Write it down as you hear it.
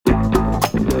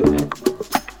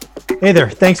Hey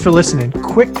there, thanks for listening.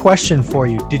 Quick question for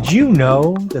you. Did you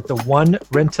know that the One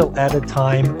Rental at a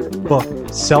Time book,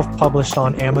 self-published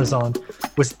on Amazon,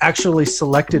 was actually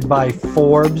selected by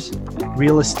Forbes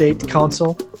Real Estate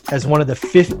Council as one of the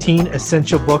 15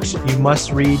 essential books you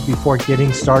must read before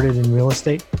getting started in real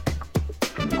estate?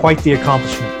 Quite the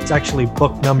accomplishment. It's actually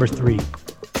book number 3.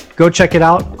 Go check it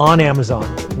out on Amazon.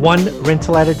 One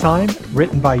Rental at a Time,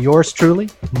 written by yours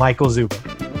truly, Michael Zuber.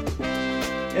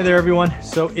 Hey there, everyone.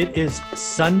 So it is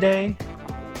Sunday,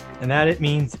 and that it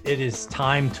means it is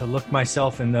time to look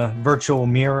myself in the virtual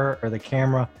mirror or the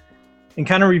camera and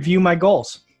kind of review my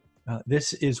goals.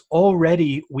 This is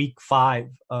already week 5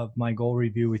 of my goal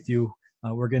review with you.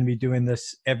 We're going to be doing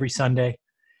this every Sunday.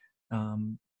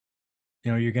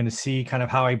 You're going to see kind of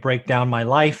how I break down my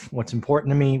life, what's important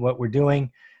to me, what we're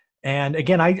doing. And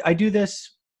again, I do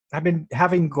this. I've been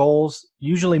having goals,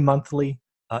 usually monthly,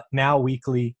 now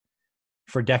weekly,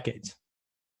 for decades.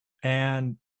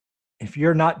 And if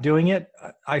you're not doing it,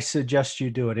 I suggest you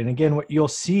do it. And again, what you'll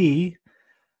see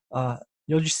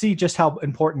just how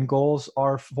important goals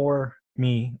are for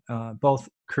me, both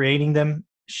creating them,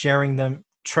 sharing them,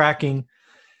 tracking,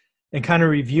 and kind of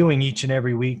reviewing each and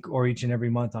every week or each and every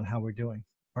month on how we're doing.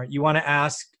 All right. You want to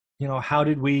ask, how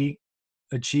did we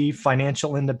achieve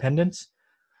financial independence?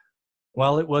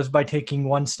 Well, it was by taking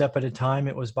one step at a time.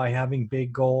 It was by having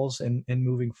big goals and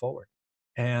moving forward.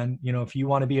 And, if you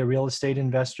want to be a real estate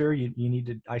investor, you need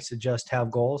to, I suggest,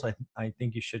 have goals. I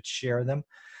think you should share them.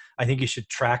 I think you should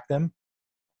track them.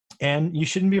 And you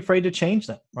shouldn't be afraid to change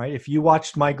them, right? If you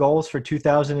watched my goals for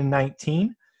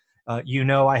 2019,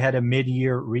 I had a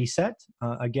mid-year reset.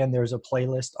 Again, there's a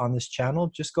playlist on this channel.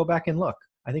 Just go back and look.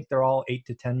 I think they're all 8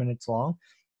 to 10 minutes long.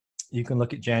 You can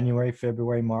look at January,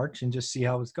 February, March, and just see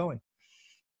how it's going.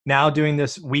 Now doing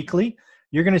this weekly,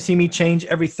 you're going to see me change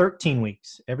every 13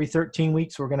 weeks. Every 13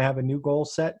 weeks, we're going to have a new goal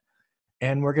set,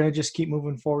 and we're going to just keep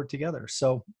moving forward together.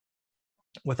 So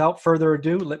without further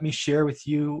ado, let me share with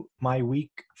you my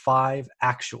week 5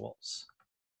 actuals.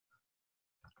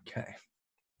 Okay.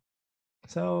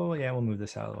 So yeah, we'll move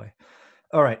this out of the way.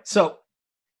 All right. So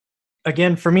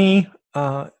again, for me,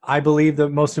 I believe the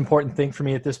most important thing for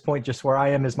me at this point, just where I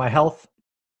am, is my health.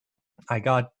 I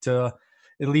got, at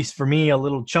least for me, a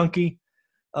little chunky.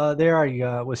 There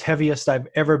I was heaviest I've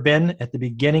ever been at the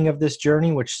beginning of this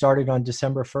journey, which started on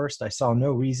December 1st. I saw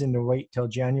no reason to wait till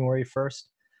January 1st.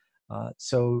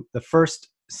 So the first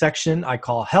section I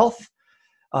call health.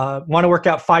 Want to work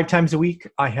out 5 times a week.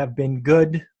 I have been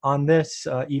good on this.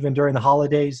 Even during the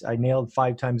holidays, I nailed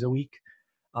 5 times a week.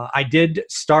 I did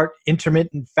start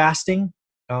intermittent fasting.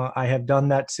 I have done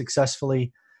that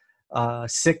successfully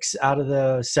 6 out of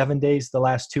the 7 days the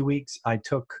last 2 weeks. I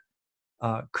took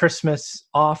Christmas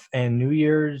off and New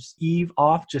Year's Eve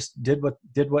off. Just did what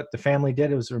the family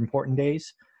did. It was important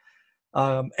days,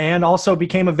 and also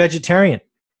became a vegetarian,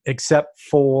 except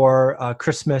for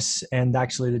Christmas and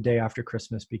actually the day after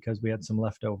Christmas, because we had some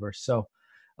leftovers. So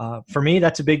for me,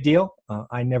 that's a big deal.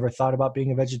 I never thought about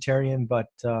being a vegetarian, but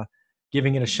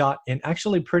giving it a shot, and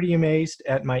actually pretty amazed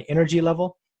at my energy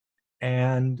level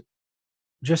and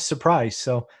just surprised.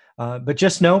 So, but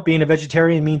just know, being a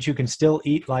vegetarian means you can still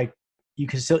eat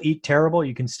terrible.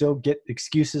 You can still get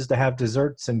excuses to have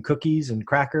desserts and cookies and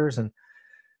crackers and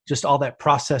just all that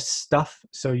processed stuff.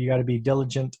 So you got to be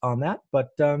diligent on that. But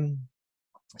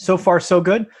so far, so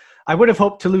good. I would have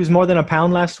hoped to lose more than a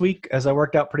pound last week, as I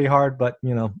worked out pretty hard, but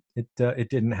it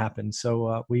didn't happen.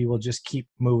 So we will just keep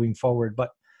moving forward. But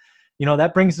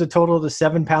that brings the total to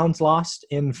 7 pounds lost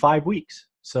in 5 weeks.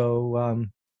 So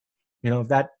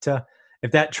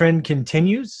if that trend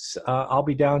continues, I'll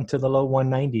be down to the low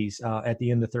 190s at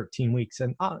the end of 13 weeks.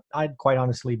 And I'd quite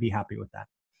honestly be happy with that.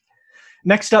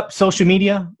 Next up, social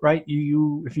media, right?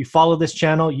 If you follow this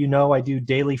channel, I do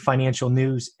daily financial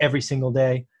news every single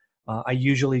day. I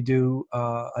usually do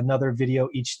another video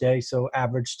each day, so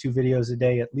average 2 videos a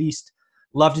day at least.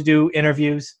 Love to do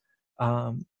interviews.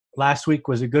 Last week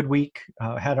was a good week.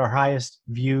 Had our highest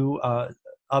view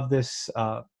of this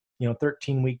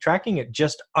 13-week tracking at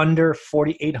just under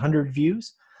 4,800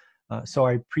 views. So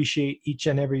I appreciate each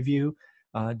and every view.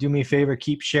 Do me a favor,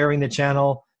 keep sharing the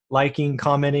channel, liking,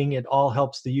 commenting. It all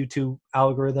helps the YouTube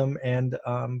algorithm. And,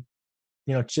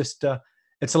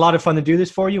 it's a lot of fun to do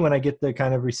this for you when I get the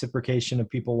kind of reciprocation of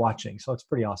people watching. So it's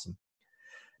pretty awesome.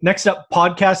 Next up,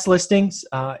 podcast listings.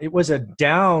 It was a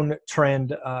down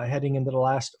trend heading into the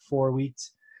last 4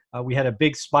 weeks. We had a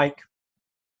big spike.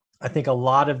 I think a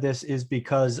lot of this is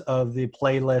because of the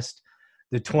playlist,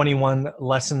 the 21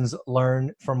 lessons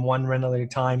learned from One Rental at a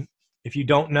Time. If you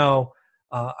don't know,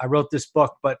 I wrote this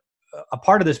book, but a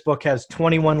part of this book has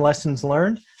 21 lessons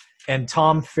learned, and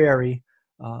Tom Ferry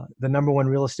The number one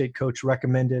real estate coach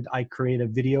recommended I create a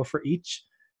video for each.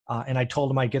 And I told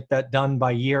him I'd get that done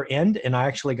by year end, and I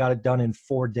actually got it done in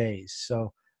 4 days.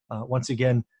 So once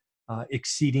again,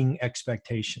 exceeding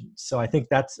expectations. So I think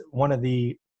that's one of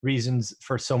the reasons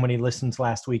for so many listens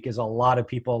last week is a lot of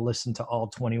people listened to all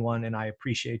 21, and I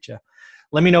appreciate you.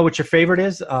 Let me know what your favorite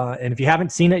is. And if you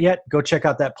haven't seen it yet, go check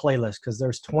out that playlist because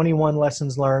there's 21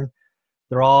 lessons learned.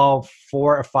 They're all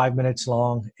 4 or 5 minutes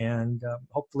long, and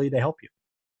hopefully they help you.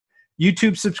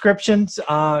 YouTube subscriptions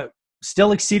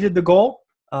still exceeded the goal,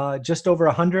 just over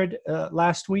 100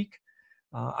 last week.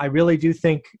 I really do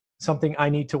think something I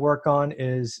need to work on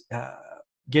is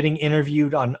getting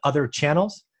interviewed on other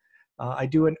channels. I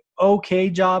do an okay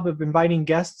job of inviting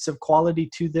guests of quality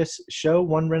to this show,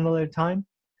 one rental at a time.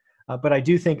 But I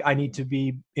do think I need to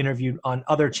be interviewed on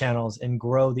other channels and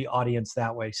grow the audience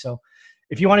that way. So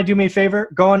if you want to do me a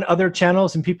favor, go on other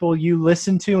channels and people you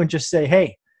listen to and just say,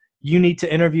 hey, you need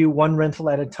to interview one rental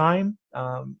at a time.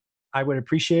 I would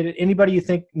appreciate it. Anybody you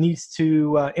think needs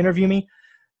to interview me,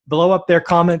 blow up their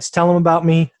comments, tell them about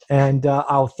me, and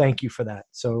I'll thank you for that.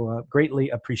 So greatly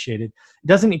appreciated.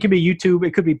 It could be YouTube,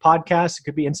 it could be podcasts, it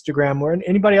could be Instagram, or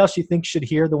anybody else you think should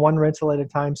hear the one rental at a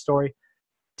time story.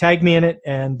 Tag me in it,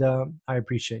 and I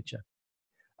appreciate you.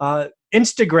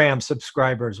 Instagram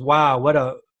subscribers. Wow, what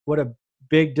a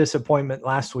big disappointment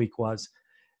last week was.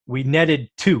 We netted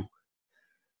 2.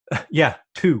 Yeah,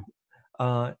 2.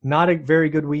 Not a very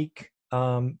good week.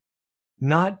 Have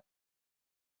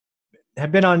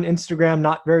been on Instagram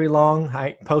not very long.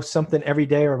 I post something every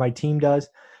day, or my team does.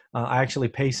 I actually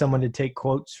pay someone to take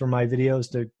quotes from my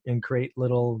videos and create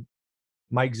little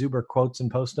Mike Zuber quotes and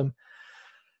post them.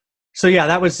 So yeah,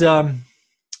 that was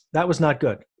not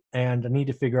good, and I need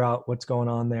to figure out what's going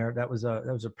on there. That was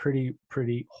a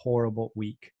pretty horrible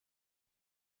week.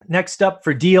 Next up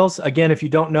for deals, again, if you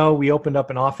don't know, we opened up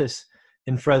an office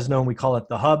in Fresno, and we call it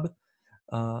the Hub.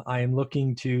 I am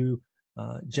looking to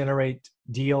generate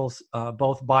deals,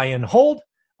 both buy and hold,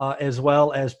 as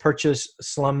well as purchase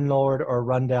slumlord or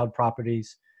rundown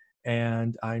properties.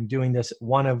 And I'm doing this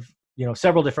one of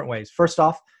several different ways. First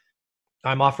off,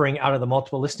 I'm offering out of the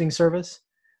multiple listing service.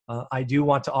 I do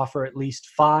want to offer at least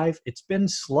 5. It's been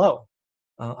slow.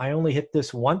 I only hit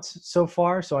this once so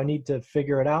far, so I need to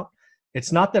figure it out.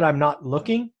 It's not that I'm not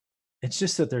looking. It's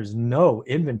just that there's no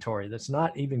inventory that's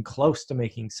not even close to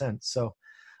making sense. So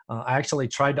I actually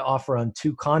tried to offer on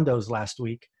 2 condos last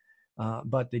week,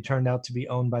 but they turned out to be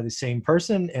owned by the same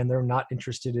person, and they're not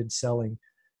interested in selling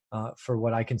for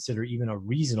what I consider even a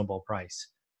reasonable price.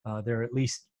 They're at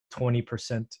least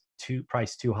 20%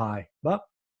 price too high, but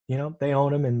they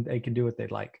own them and they can do what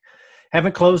they'd like.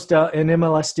 Haven't closed an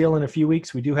MLS deal in a few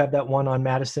weeks. We do have that one on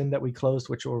Madison that we closed,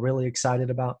 which we're really excited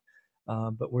about.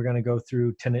 But we're going to go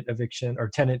through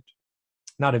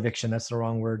not eviction, that's the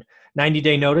wrong word,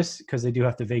 90-day notice, because they do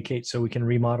have to vacate so we can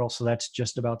remodel. So that's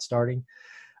just about starting.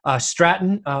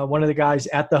 Stratton, one of the guys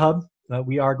at the Hub,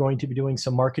 we are going to be doing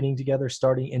some marketing together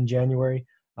starting in January.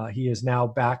 He is now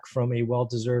back from a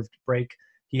well-deserved break.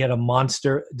 He had a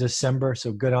monster December,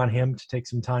 so good on him to take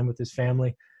some time with his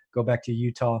family, go back to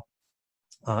Utah,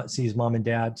 see his mom and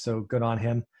dad, so good on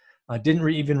him. Didn't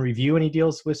even review any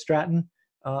deals with Stratton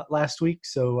last week,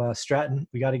 so Stratton,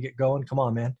 we got to get going. Come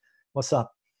on, man. What's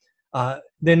up?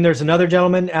 Then there's another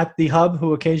gentleman at the Hub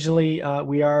who occasionally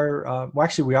we are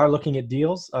looking at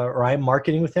deals, or I am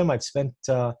marketing with him. I've spent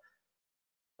a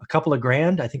couple of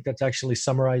grand. I think that's actually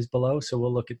summarized below, so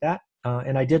we'll look at that.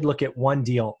 And I did look at one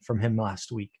deal from him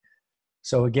last week.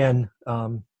 So again,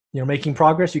 making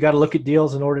progress. You got to look at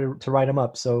deals in order to write them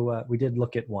up. So we did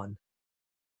look at one.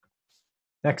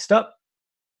 Next up,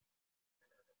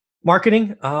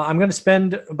 marketing. I'm going to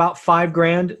spend about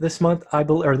 $5,000 this month,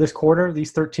 or this quarter,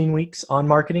 these 13 weeks on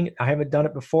marketing. I haven't done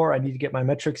it before. I need to get my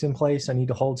metrics in place. I need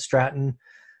to hold Stratton,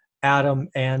 Adam,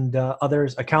 and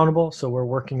others accountable. So we're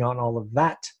working on all of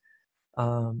that.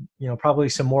 Probably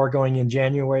some more going in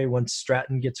January once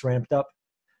Stratton gets ramped up.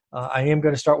 I am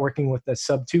going to start working with a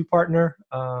sub 2 partner.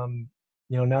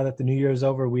 Now that the new year is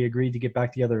over, we agreed to get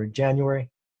back together in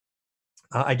January.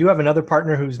 I do have another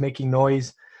partner who's making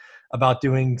noise about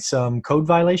doing some code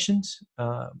violations,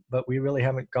 but we really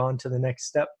haven't gone to the next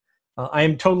step. I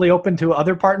am totally open to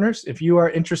other partners. If you are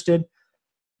interested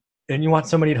and you want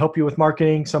somebody to help you with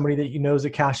marketing, somebody that you know is a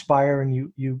cash buyer, and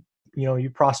you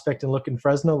prospect and look in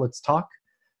Fresno, let's talk.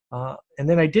 And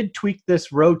then I did tweak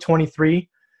this Road 23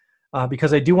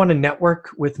 because I do want to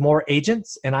network with more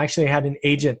agents, and I actually had an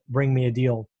agent bring me a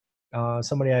deal.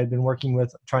 Somebody I had been working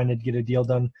with trying to get a deal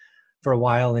done for a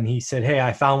while, and he said, "Hey,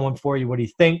 I found one for you. What do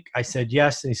you think?" I said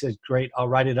yes, and he said, "Great, I'll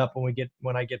write it up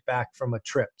when I get back from a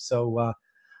trip." So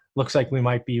looks like we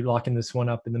might be locking this one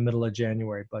up in the middle of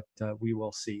January, but we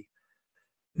will see.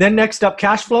 Then next up,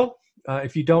 cash flow.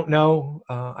 If you don't know,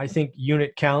 I think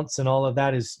unit counts and all of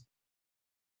that is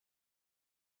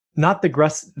not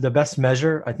the best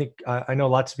measure. I think I know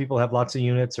lots of people have lots of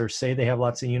units or say they have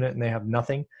lots of unit and they have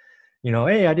nothing. You know,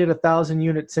 hey, I did 1,000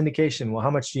 unit syndication. Well,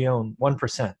 how much do you own?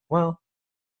 1%. Well,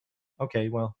 okay,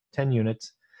 well, 10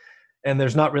 units. And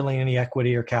there's not really any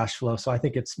equity or cash flow. So I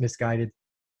think it's misguided.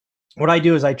 What I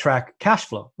do is I track cash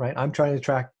flow, right? I'm trying to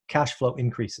track cash flow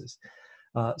increases.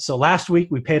 So last week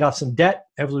we paid off some debt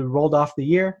as we rolled off the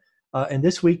year. And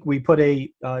this week we put a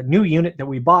new unit that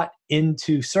we bought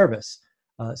into service.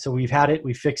 So we've had it,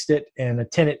 we fixed it, and a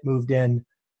tenant moved in,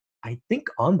 I think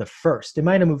on the 1st. They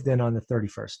might have moved in on the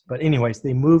 31st. But anyways,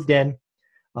 they moved in,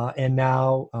 and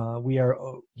now we are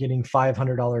getting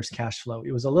 $500 cash flow.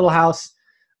 It was a little house.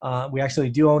 We actually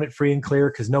do own it free and clear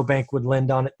because no bank would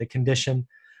lend on it, the condition.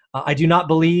 I do not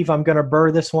believe I'm going to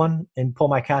burr this one and pull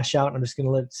my cash out. I'm just going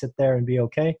to let it sit there and be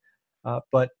okay.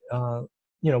 But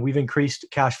we've increased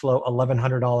cash flow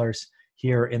 $1,100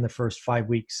 here in the first 5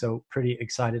 weeks. So pretty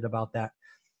excited about that.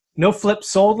 No flips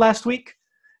sold last week,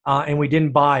 and we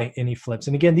didn't buy any flips.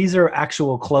 And again, these are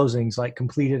actual closings, like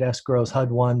completed escrows,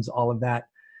 HUD-1s, all of that.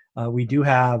 We do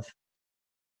have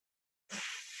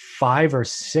 5 or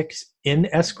 6 in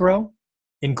escrow,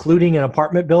 including an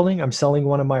apartment building. I'm selling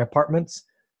one of my apartments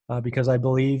because I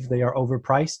believe they are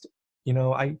overpriced. You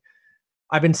know,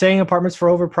 I've been saying apartments for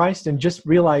overpriced, and just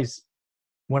realize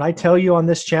when I tell you on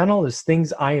this channel is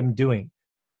things I am doing.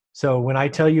 So when I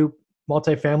tell you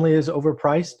multifamily is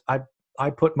overpriced, I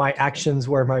put my actions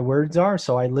where my words are.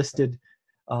 So I listed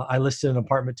an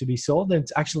apartment to be sold, and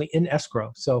it's actually in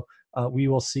escrow. So we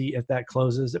will see if that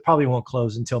closes. It probably won't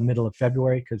close until middle of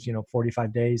February because,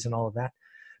 45 days and all of that.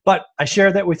 But I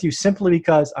share that with you simply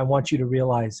because I want you to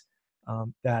realize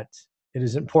that it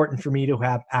is important for me to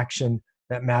have action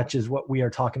that matches what we are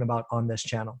talking about on this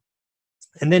channel.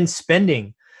 And then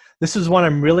spending. This is one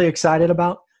I'm really excited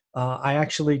about. I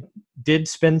actually did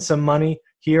spend some money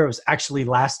here. It was actually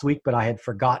last week, but I had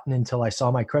forgotten until I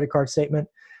saw my credit card statement.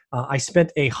 I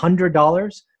spent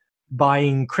 $100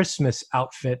 buying Christmas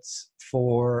outfits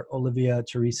for Olivia,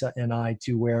 Teresa, and I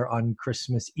to wear on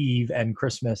Christmas Eve and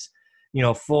Christmas,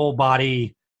 full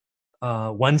body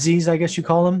onesies, I guess you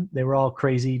call them. They were all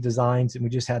crazy designs, and we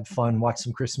just had fun, watched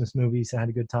some Christmas movies, and had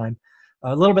a good time.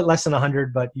 A little bit less than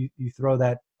 100, but you throw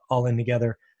that all in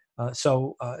together.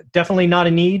 So definitely not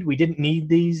a need. We didn't need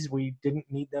these. We didn't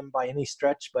need them by any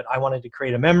stretch, but I wanted to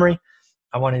create a memory.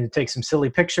 I wanted to take some silly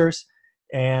pictures.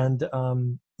 And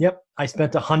I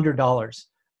spent $100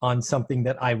 on something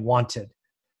that I wanted.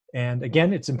 And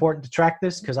again, it's important to track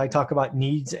this because I talk about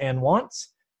needs and wants.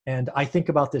 And I think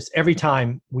about this every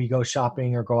time we go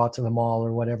shopping or go out to the mall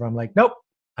or whatever. I'm like, nope,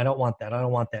 I don't want that. I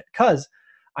don't want that, because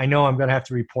I know I'm going to have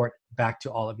to report back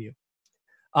to all of you.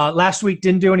 Last week,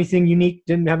 didn't do anything unique,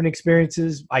 didn't have any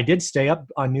experiences. I did stay up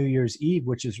on New Year's Eve,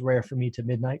 which is rare for me, to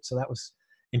midnight. So that was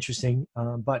interesting,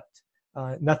 but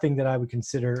nothing that I would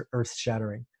consider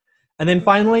earth-shattering. And then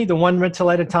finally, the One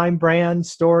Rental at a Time brand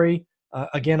story.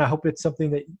 Again, I hope it's something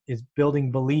that is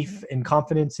building belief and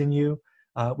confidence in you.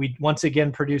 We once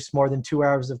again produced more than 2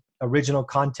 hours of original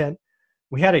content.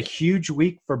 We had a huge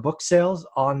week for book sales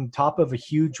on top of a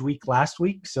huge week last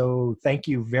week. So thank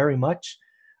you very much.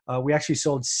 We actually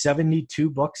sold 72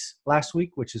 books last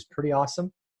week, which is pretty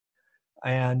awesome.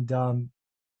 And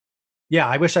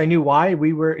I wish I knew why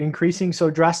we were increasing so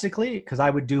drastically, because I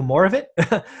would do more of it.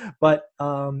 But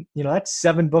that's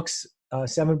 7 books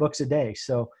a day.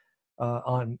 So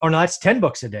that's 10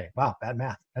 books a day. Wow, bad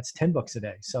math. That's 10 books a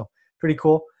day. So pretty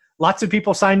cool. Lots of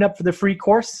people signed up for the free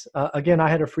course. Again, I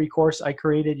had a free course I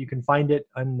created. You can find it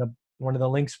on one of the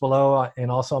links below, and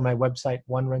also on my website,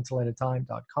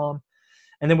 onerentalatatime.com.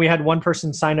 And then we had one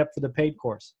person sign up for the paid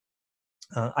course.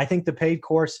 I think the paid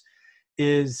course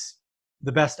is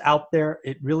the best out there.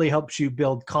 It really helps you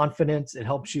build confidence. It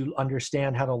helps you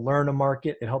understand how to learn a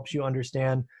market. It helps you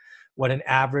understand what an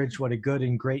average, what a good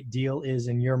and great deal is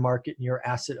in your market and your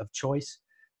asset of choice.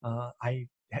 I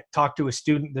talked to a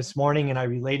student this morning, and I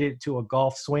related it to a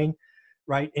golf swing,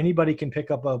 right? Anybody can pick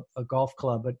up a golf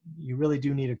club, but you really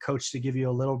do need a coach to give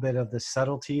you a little bit of the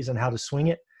subtleties on how to swing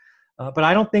it. But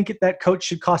I don't think that coach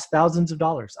should cost thousands of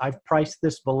dollars. I've priced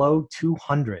this below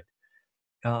 $200.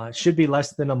 It should be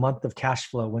less than a month of cash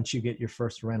flow once you get your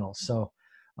first rental. So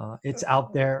it's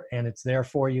out there, and it's there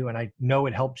for you. And I know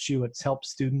it helps you. It's helped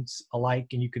students alike,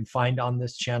 and you can find on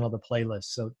this channel the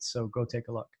playlist. So go take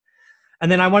a look.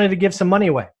 And then I wanted to give some money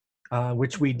away,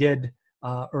 which we did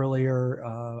earlier.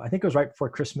 I think it was right before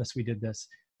Christmas we did this.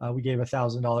 We gave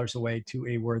 $1,000 away to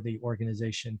a worthy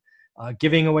organization.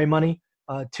 Giving away money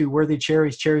to worthy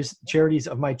charities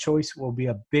of my choice will be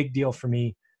a big deal for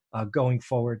me going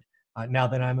forward. Now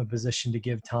that I'm in a position to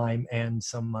give time and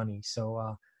some money.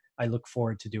 So I look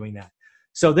forward to doing that.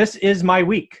 So this is my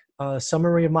week,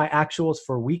 summary of my actuals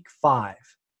for week 5.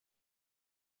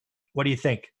 What do you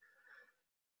think?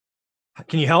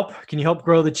 Can you help? Can you help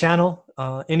grow the channel?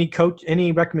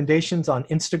 Any recommendations on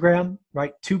Instagram,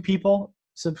 right? 2 people,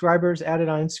 subscribers added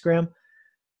on Instagram.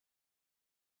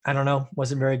 I don't know,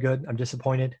 wasn't very good. I'm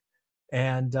disappointed.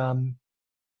 And,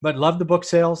 but love the book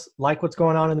sales, like what's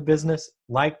going on in the business,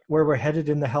 like where we're headed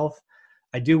in the health.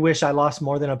 I do wish I lost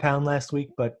more than a pound last week,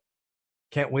 but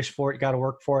can't wish for it. Got to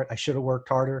work for it. I should have worked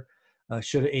harder.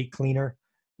 Should have ate cleaner.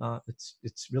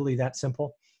 It's really that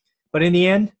simple. But in the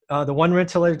end, the one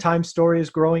rental at a time story is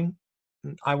growing.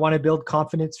 I want to build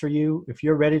confidence for you. If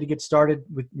you're ready to get started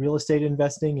with real estate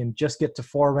investing and just get to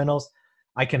 4 rentals,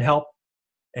 I can help.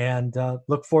 And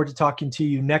look forward to talking to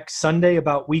you next Sunday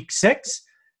about week 6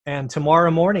 and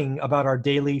tomorrow morning about our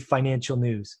daily financial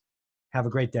news. Have a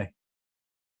great day.